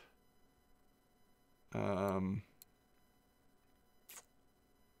stuff. Let's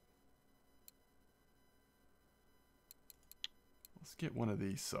get one of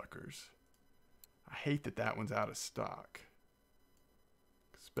these suckers. I hate that that one's out of stock.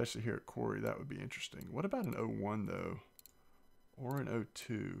 Especially here at Kuori, that would be interesting. What about an 01 though? Or an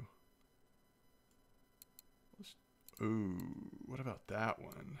 02? Ooh, what about that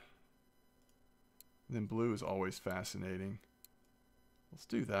one? And then blue is always fascinating. Let's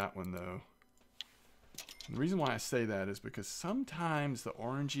do that one though. And the reason why I say that is because sometimes the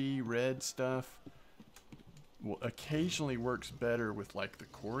orangey red stuff will occasionally works better with like the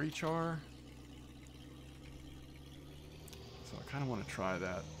Kuori char. So I kind of want to try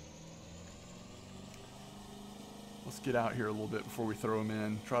that. Let's get out here a little bit before we throw them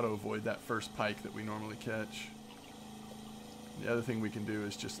in. Try to avoid that first pike that we normally catch. The other thing we can do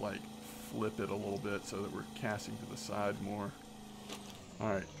is just like flip it a little bit so that we're casting to the side more.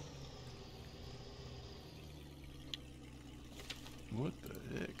 Alright. What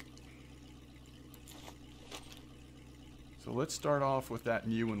the heck? So let's start off with that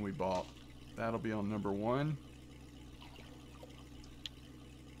new one we bought. That'll be on number 1.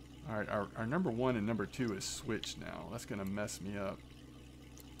 Alright, our number 1 and number 2 is switched now. That's going to mess me up.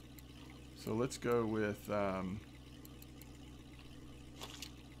 So let's go with...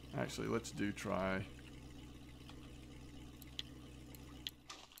 actually, let's do try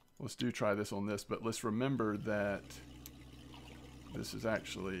this on this, but let's remember that this is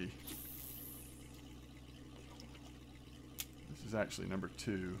actually number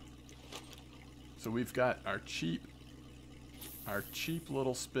 2. So we've got our cheap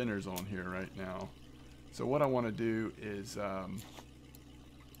little spinners on here right now. So what I want to do is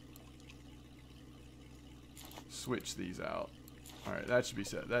switch these out. Alright, that should be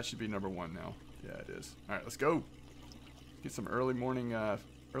set. That should be number 1 now. Yeah, it is. Alright, let's go. Get some early morning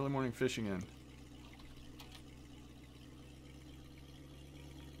fishing in.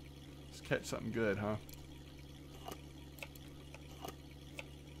 Let's catch something good, huh?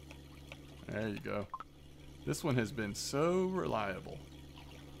 There you go. This one has been so reliable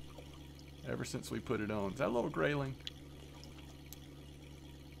ever since we put it on. Is that a little grayling?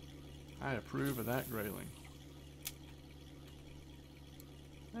 I approve of that grayling.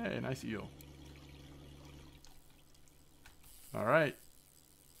 Hey, nice eel. Alright.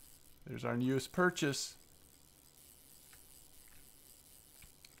 There's our newest purchase.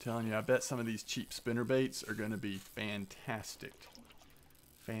 I'm telling you, I bet some of these cheap spinner baits are going to be fantastic.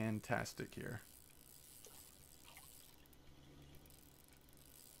 Fantastic here.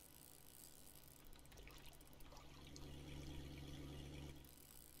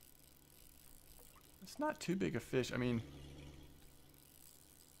 It's not too big a fish. I mean...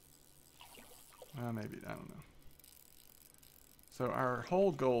 maybe, I don't know. So our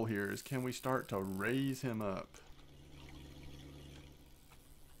whole goal here is, can we start to raise him up?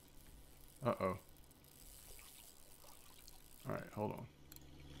 Uh-oh. Alright, hold on.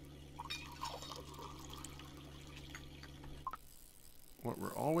 What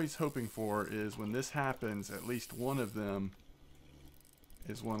we're always hoping for is when this happens, at least one of them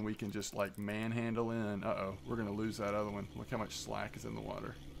is one we can just like manhandle in. Uh-oh, we're going to lose that other one. Look how much slack is in the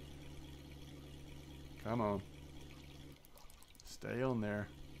water. Come on. Stay on there.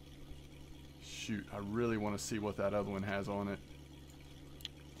 Shoot, I really want to see what that other one has on it.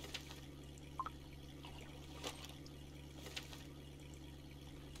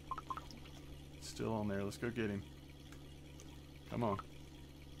 Still on there. Let's go get him. Come on.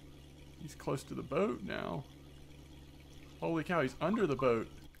 He's close to the boat now. Holy cow, he's under the boat.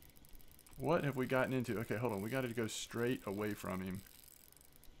 What have we gotten into? Okay, hold on. We got to go straight away from him.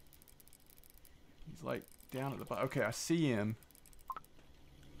 He's like down at the bottom. Okay, I see him.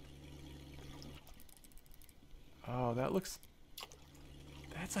 Oh, that looks...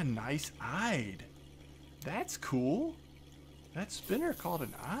 That's a nice eyed. That's cool. That spinner called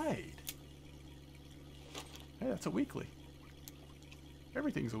an eyed. Hey, that's a weekly.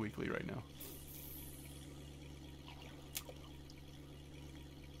 Everything's a weekly right now.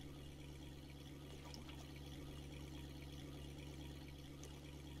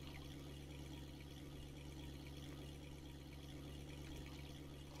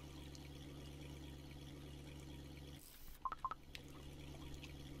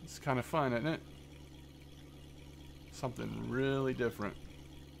 It's kind of fun, isn't it? Something really different.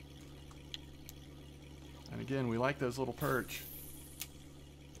 And again, we like those little perch.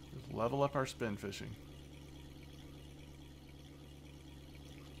 Just level up our spin fishing.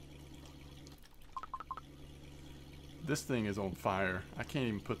 This thing is on fire. I can't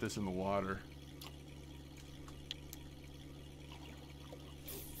even put this in the water.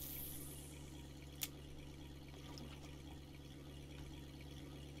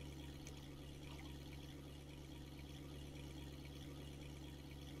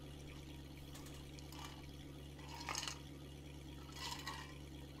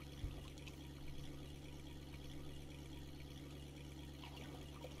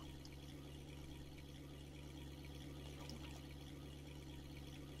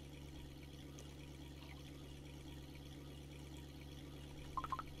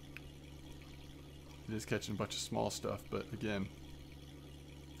 It is catching a bunch of small stuff, but again,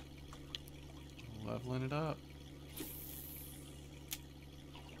 leveling it up.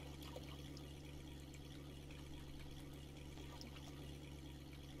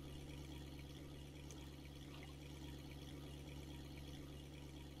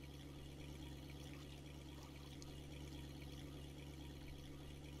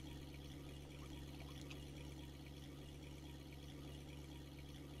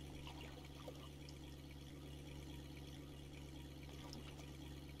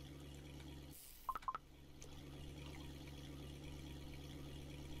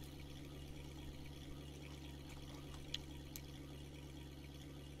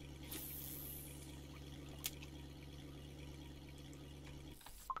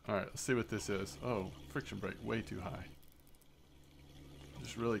 Alright, let's see what this is. Oh, friction brake, way too high.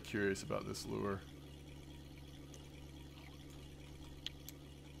 Just really curious about this lure.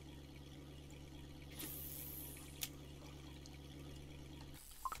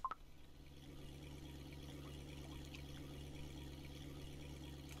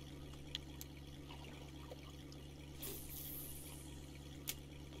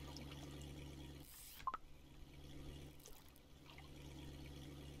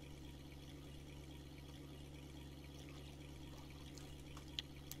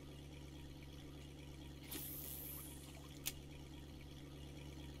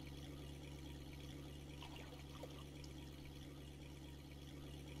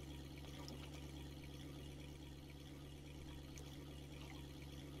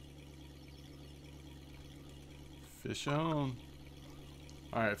 Fish on.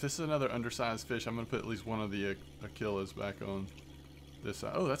 Alright, if this is another undersized fish, I'm going to put at least one of the Achilles back on this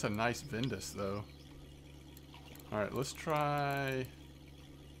side. Oh, that's a nice Ventus, though. Alright, let's try...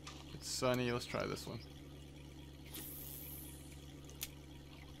 It's sunny. Let's try this one.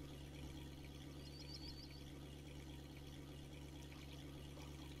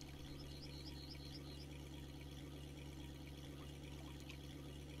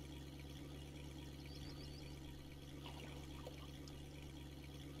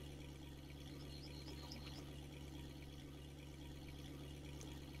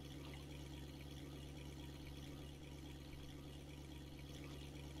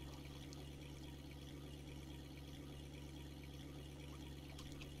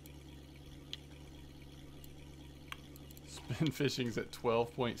 Spin fishing's at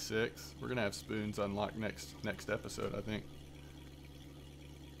 12.6. We're gonna have spoons unlocked next episode, I think.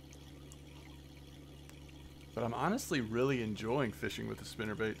 But I'm honestly really enjoying fishing with the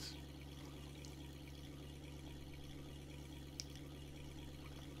spinner baits.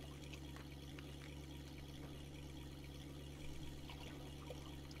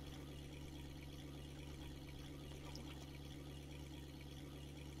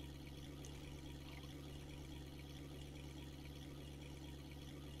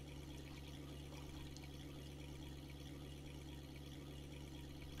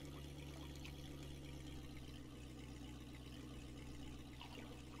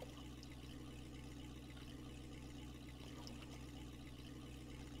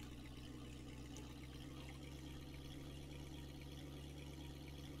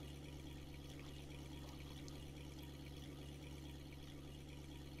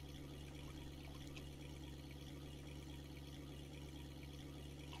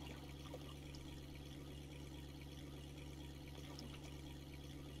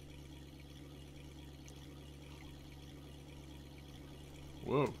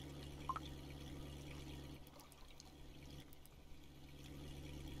 Whoa.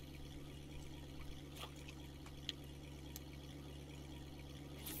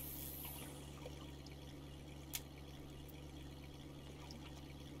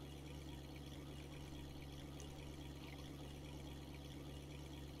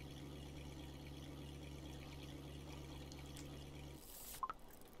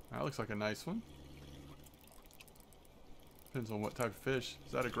 That looks like a nice one. Depends on what type of fish.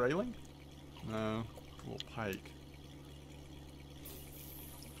 Is that a grayling? No, a little pike.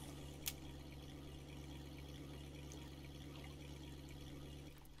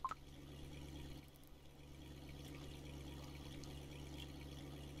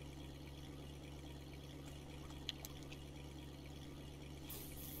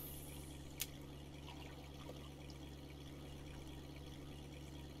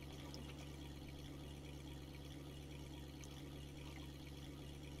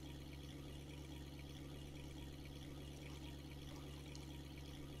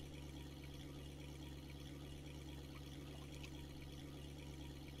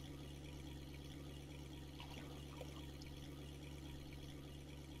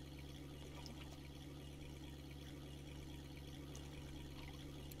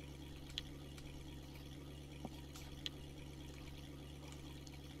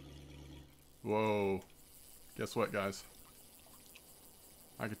 Whoa. Guess what, guys?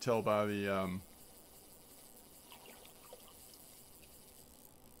 I could tell by the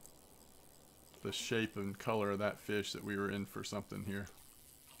shape and color of that fish that we were in for something here.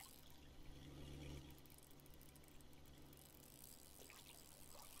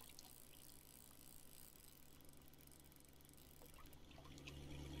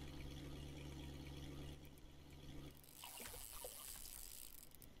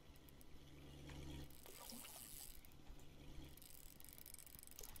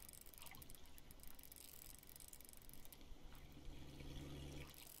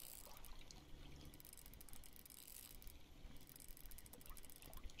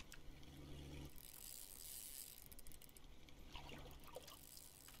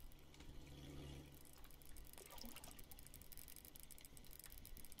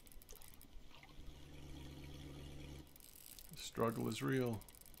 The struggle is real.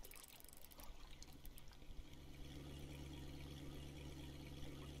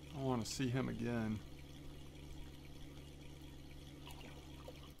 I want to see him again.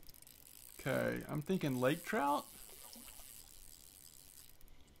 Okay, I'm thinking lake trout.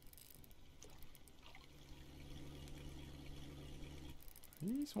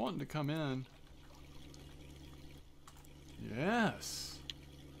 He's wanting to come in. Yes.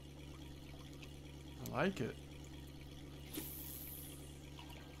 I like it.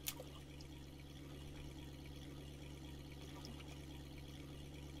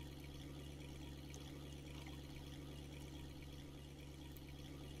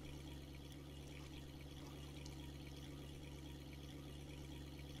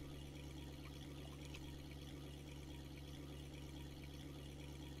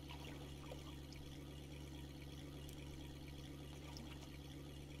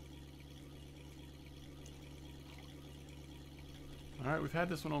 All right, we've had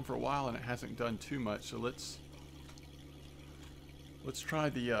this one on for a while and it hasn't done too much, so let's try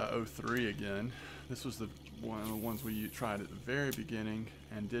the 03 again. This was one of the ones we tried at the very beginning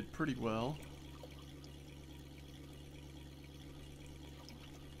and did pretty well.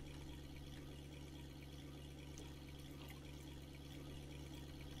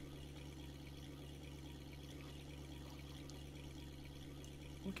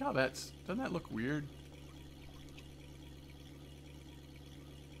 Look how doesn't that look weird?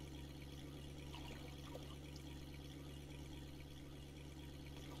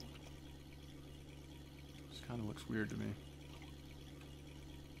 Kind of looks weird to me.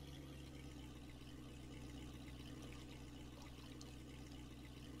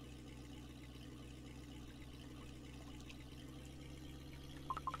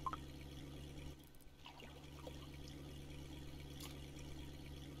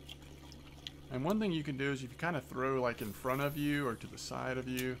 And one thing you can do is if you kind of throw like in front of you or to the side of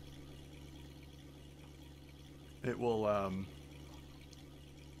you, it will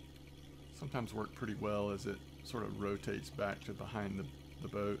sometimes work pretty well as it sort of rotates back to behind the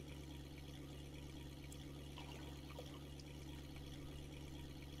boat.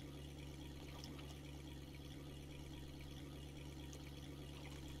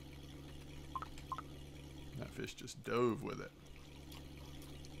 That fish just dove with it.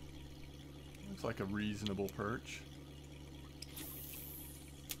 Looks like a reasonable perch.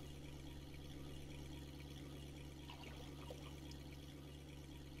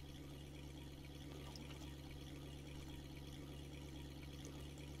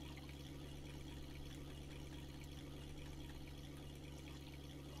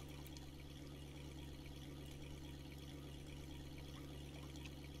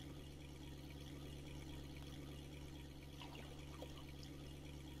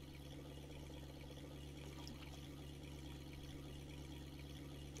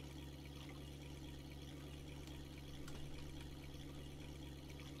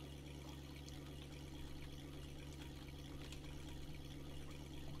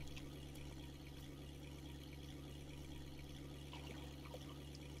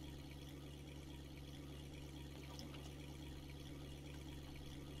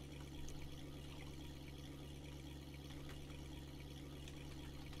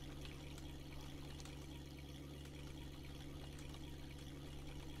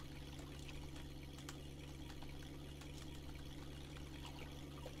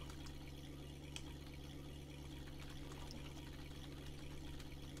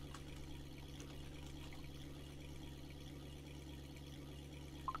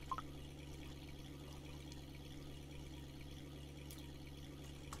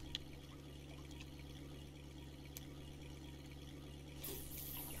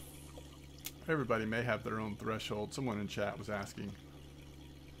 Everybody may have their own threshold. Someone in chat was asking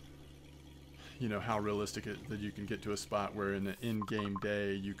you know, how realistic that you can get to a spot where in an in-game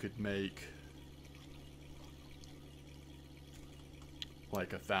day you could make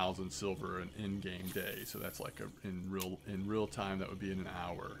like 1,000 silver an in-game day. So that's like in real time that would be in an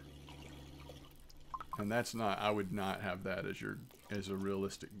hour. And that's not, I would not have that as a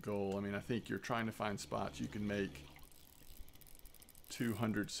realistic goal. I mean, I think you're trying to find spots you can make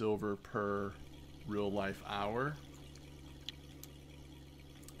 200 silver per real life hour.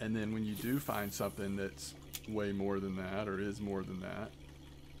 And then when you do find something that's way more than that, or is more than that,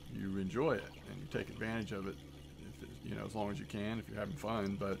 you enjoy it and you take advantage of it, you know, as long as you can, if you're having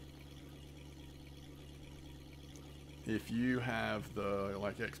fun. But if you have the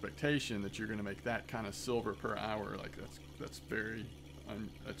like expectation that you're going to make that kind of silver per hour, like that's very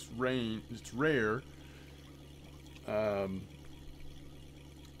it's rare,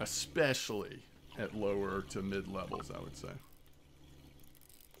 especially at lower to mid levels, I would say.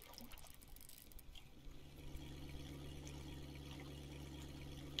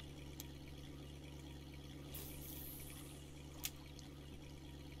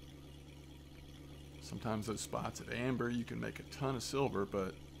 Sometimes those spots at Amber, you can make a ton of silver,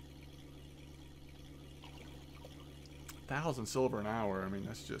 but 1,000 silver an hour, I mean,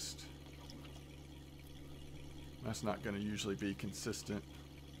 that's not going to usually be consistent.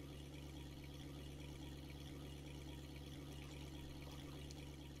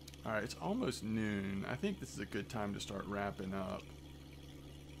 All right, it's almost noon. I think this is a good time to start wrapping up.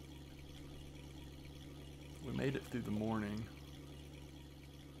 We made it through the morning.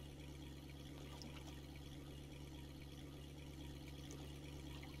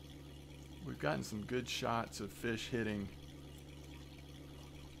 We've gotten some good shots of fish hitting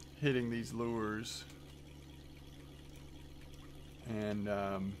these lures, and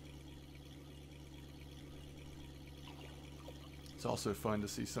it's also fun to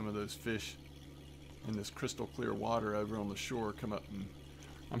see some of those fish in this crystal clear water over on the shore come up, and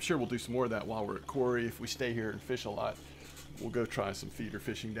I'm sure we'll do some more of that while we're at Kuori. If we stay here and fish a lot, we'll go try some feeder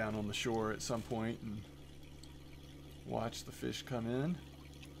fishing down on the shore at some point and watch the fish come in.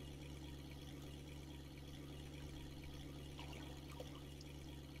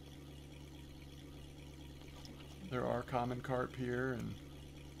 There are common carp here and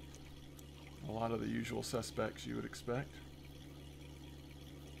a lot of the usual suspects you would expect.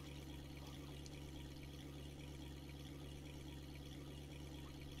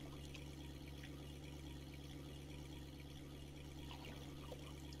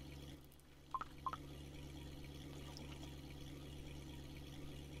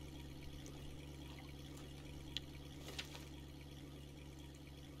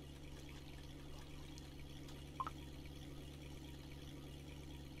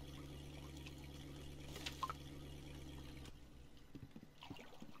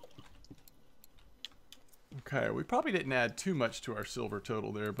 Okay, we probably didn't add too much to our silver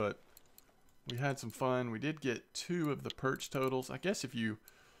total there, but we had some fun. We did get 2 of the perch totals. I guess if you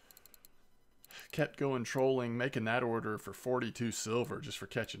kept going trolling, making that order for 42 silver just for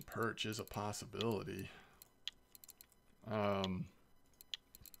catching perch is a possibility. Our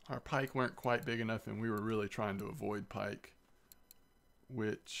pike weren't quite big enough, and we were really trying to avoid pike,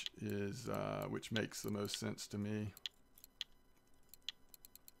 which makes the most sense to me.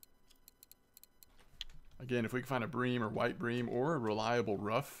 Again, if we can find a bream or white bream or a reliable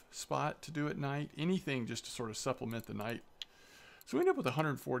rough spot to do at night, anything just to sort of supplement the night. So we end up with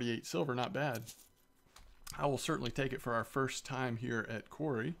 148 silver, not bad. I will certainly take it for our first time here at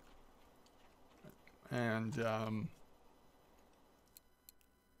Kuori. And I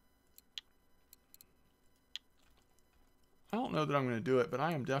don't know that I'm going to do it, but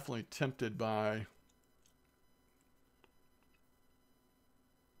I am definitely tempted by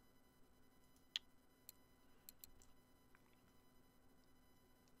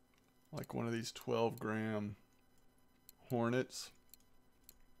like one of these 12-gram hornets.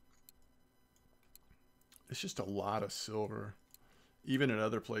 It's just a lot of silver. Even at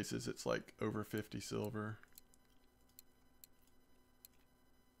other places, it's like over 50 silver.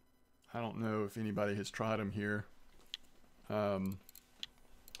 I don't know if anybody has tried them here. One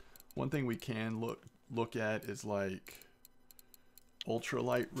thing we can look at is like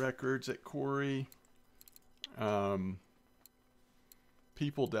ultralight records at Kuori.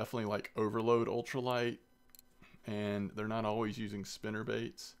 People definitely like overload ultralight, and they're not always using spinner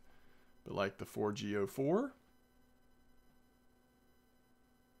baits, but like the 4G04.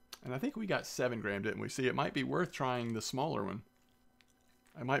 And I think we got 7 gram, didn't we? See, it might be worth trying the smaller one.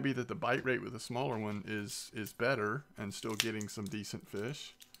 It might be that the bite rate with the smaller one is better and still getting some decent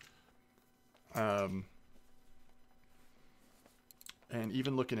fish. And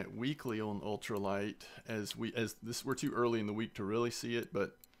even looking at weekly on ultralight, we're too early in the week to really see it,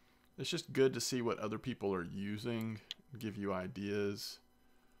 but it's just good to see what other people are using, give you ideas.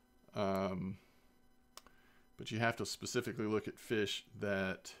 But you have to specifically look at fish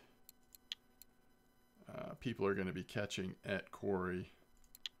that people are going to be catching at Kuori.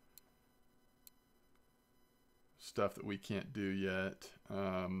 Stuff that we can't do yet.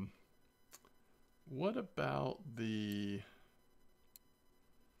 What about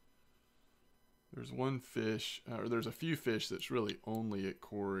there's one fish, or there's a few fish that's really only at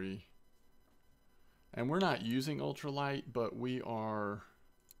Kuori. And we're not using ultralight, but we are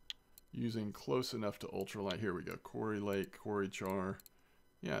using close enough to ultralight. Here we go, Kuori Lake, Kuori Char.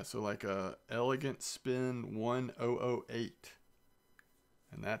 Yeah, so like a Elegant Spin 1008.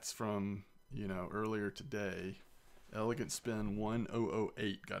 And that's from, you know, earlier today. Elegant Spin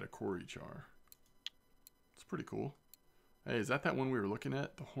 1008 got a Kuori Char. It's pretty cool. Hey, is that one we were looking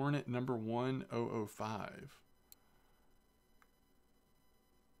at? The Hornet number 1005.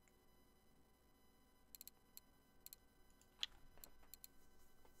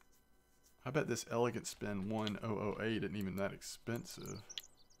 I bet this Elegant Spin 1008 isn't even that expensive.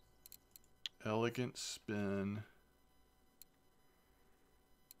 Elegant Spin.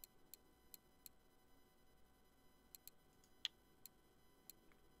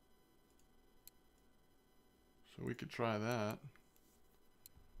 So we could try that.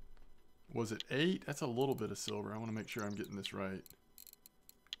 Was it 8? That's a little bit of silver. I want to make sure I'm getting this right.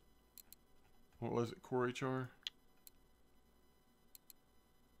 What was it? Kuori Char?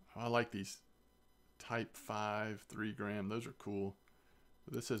 I like these type 5, 3 gram. Those are cool.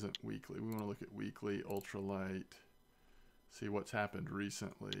 But this isn't weekly. We want to look at weekly, ultralight. See what's happened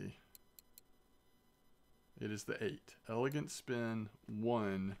recently. It is the 8. Elegant Spin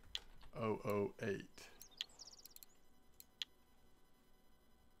 1008.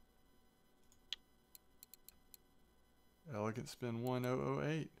 Elegant Spin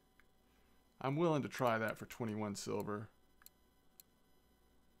 1008. I'm willing to try that for 21 silver.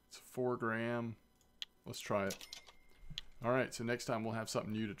 It's 4 gram. Let's try it. All right, so next time we'll have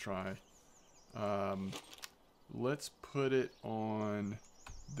something new to try. Let's put it on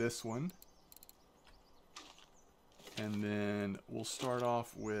this one. And then we'll start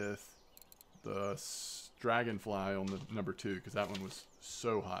off with the Dragonfly on the number 2, because that one was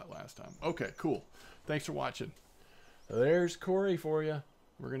so hot last time. Okay, cool. Thanks for watching. There's Kuori for you.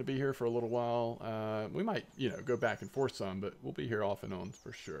 We're going to be here for a little while. We might, you know, go back and forth some, but we'll be here off and on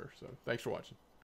for sure. So thanks for watching.